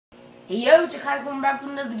Hey yo, Jakai coming back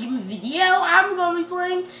with another gaming video. I'm gonna be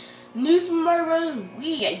playing New Super Mario Bros.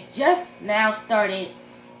 Wii. I just now started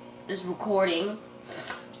this recording.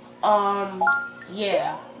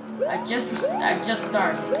 Yeah, I just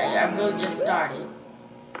started. I really just started.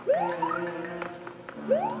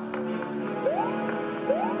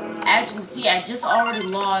 As you can see, I just already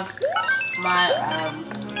lost my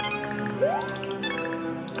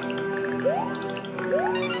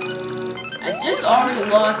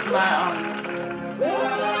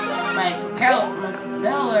my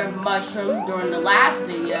propeller mushroom during the last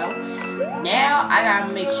video. Now I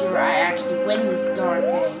gotta make sure I actually win this darn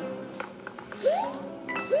thing.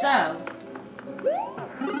 So,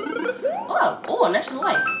 oh, an extra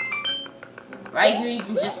life. Right here you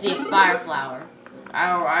can just see a fire flower.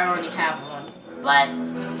 I already have one, but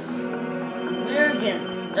we're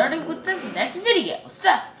getting started with this next video.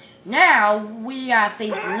 So now we gotta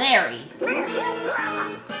face Larry.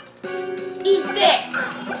 Eat this!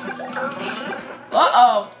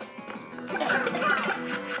 Uh-oh.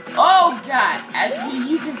 Oh god, as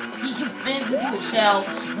he can spin into a shell,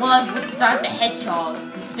 more like with Sonic the Hedgehog.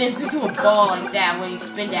 He spins into a ball like that when he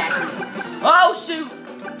spin dashes. Oh shoot!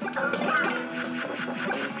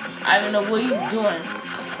 I don't know what he's doing.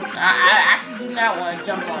 I actually do not want to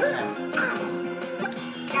jump on him.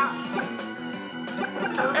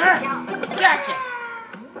 Gotcha!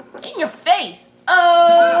 In your face! Oh!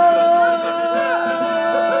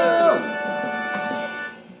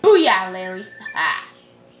 Booyah, Larry! Ah!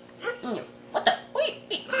 What the? Wait,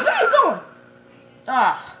 where are you going?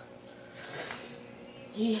 Ah!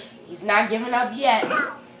 He's not giving up yet.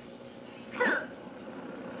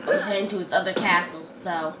 He's heading to its other castle,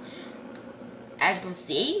 so as you can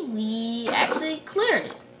see, we actually cleared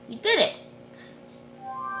it. We did it.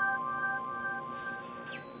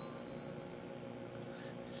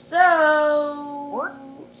 So,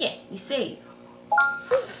 yeah, we saved.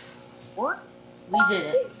 We did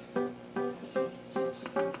it.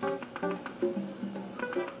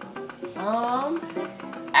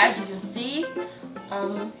 As you can see,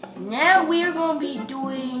 now we are going to be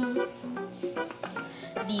doing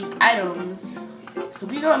these items. So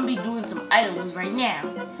we're going to be doing some items right now.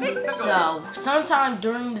 So sometime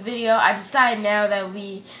during the video, I decided now that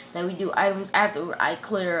we do items after I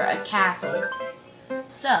clear a castle.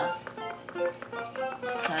 So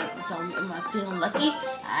am I feeling lucky?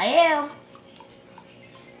 I am.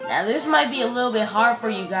 Now this might be a little bit hard for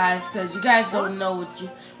you guys because you guys don't know what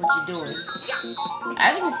you're doing.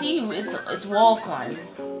 As you can see, it's wall climbing.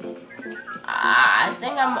 I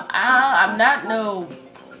think I'm not no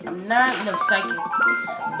psychic,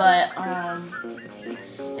 but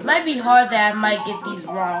it might be hard that I might get these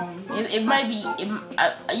wrong. It might be.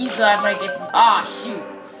 Usually I might get this. Oh shoot.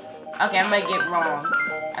 Okay, I might get wrong.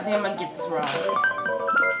 I think I might get this wrong.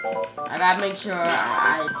 I gotta make sure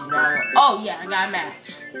I do not. Oh yeah, I got a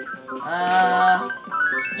match.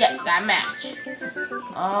 Yes, got a match.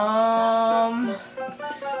 Oh,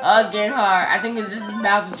 it's getting hard. I think this is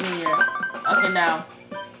Bowser Jr. Okay, no.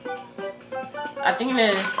 I think it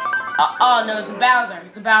is. Oh no, it's a Bowser.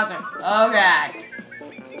 It's a Bowser. Oh god.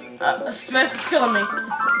 Spencer's killing me.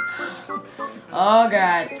 Oh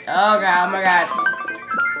god. Oh god. Oh my god.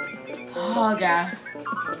 Oh god.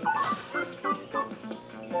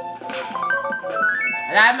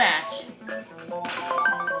 I got a match.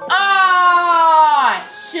 Oh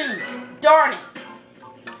shoot. Darn it.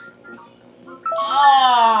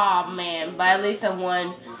 Oh man. But at least I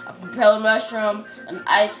won a propeller mushroom, an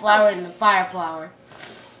ice flower, and a fire flower.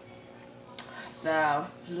 So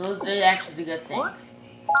those are actually the good things.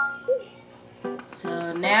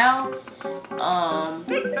 So now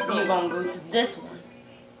we're gonna go to this one.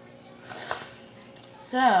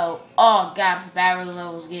 So oh god, battery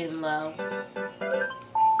level's getting low.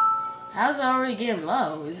 How's it already getting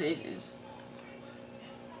low?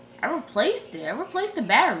 I replaced it. I replaced the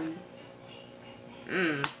battery.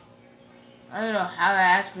 I don't know how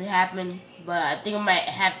that actually happened, but I think I might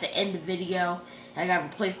have to end the video. I gotta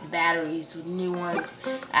replace the batteries with new ones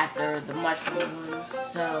after the mushroom ones.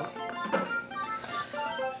 So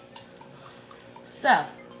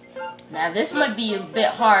now this might be a bit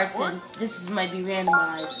hard since this might be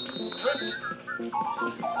randomized.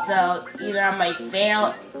 So either I might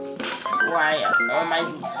fail, or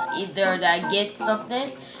either that I get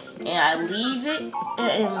something and I leave it,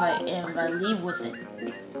 and I leave with it,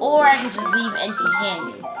 or I can just leave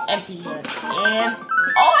empty-handed. And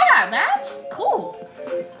oh, I got a match. Cool.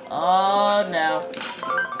 Oh no.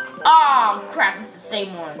 Oh crap! This is the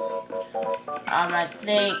same one. I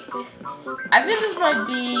think this might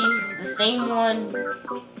be the same one.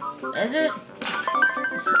 Is it?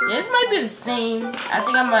 This might be the same. I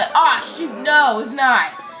think I might. Oh shoot! No, it's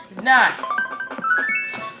not. It's not.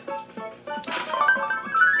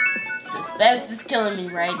 Suspense is killing me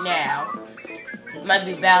right now. It might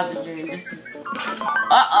be Bowser Jr. This is.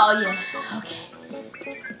 Yeah. Okay.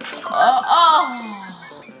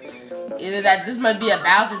 Either that. This might be a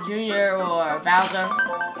Bowser Jr. or a Bowser.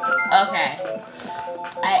 Okay.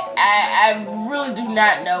 I really do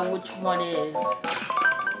not know which one is.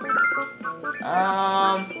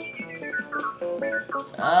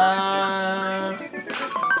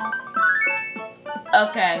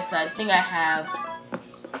 Okay, so I think I have.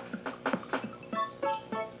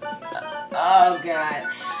 Oh god.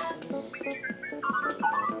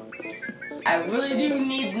 I really do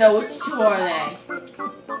need to know which two are they.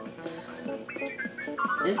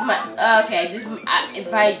 This might. Okay, this.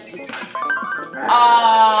 If I.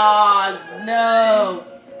 Oh no.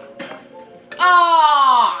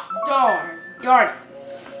 Oh darn it.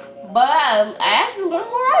 But I actually want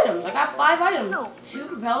more items. I got 5 items. 2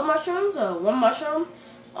 propeller mushrooms, 1 mushroom,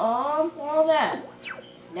 all that.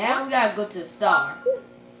 Now we gotta go to the star.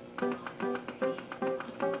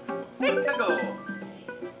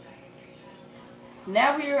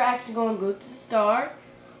 Now we are actually gonna go to the star.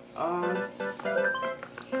 And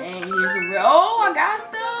here's a real. Oh, I got a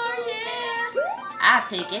star, yeah. I'll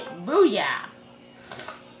take it. Booyah.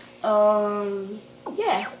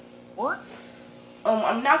 Yeah. What?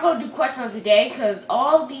 I'm not gonna do question of the day because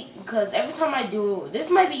every time I do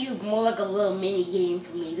this might be more like a little mini game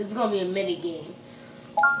for me. This is gonna be a mini game.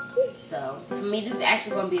 So for me this is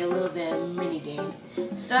actually gonna be a little bit of a mini game.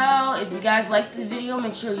 So if you guys like this video,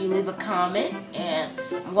 make sure you leave a comment and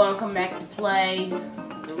I'm gonna come back to play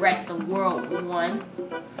the rest of World 1.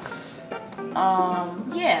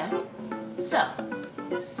 Yeah. So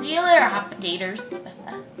see you later, hot potatoes.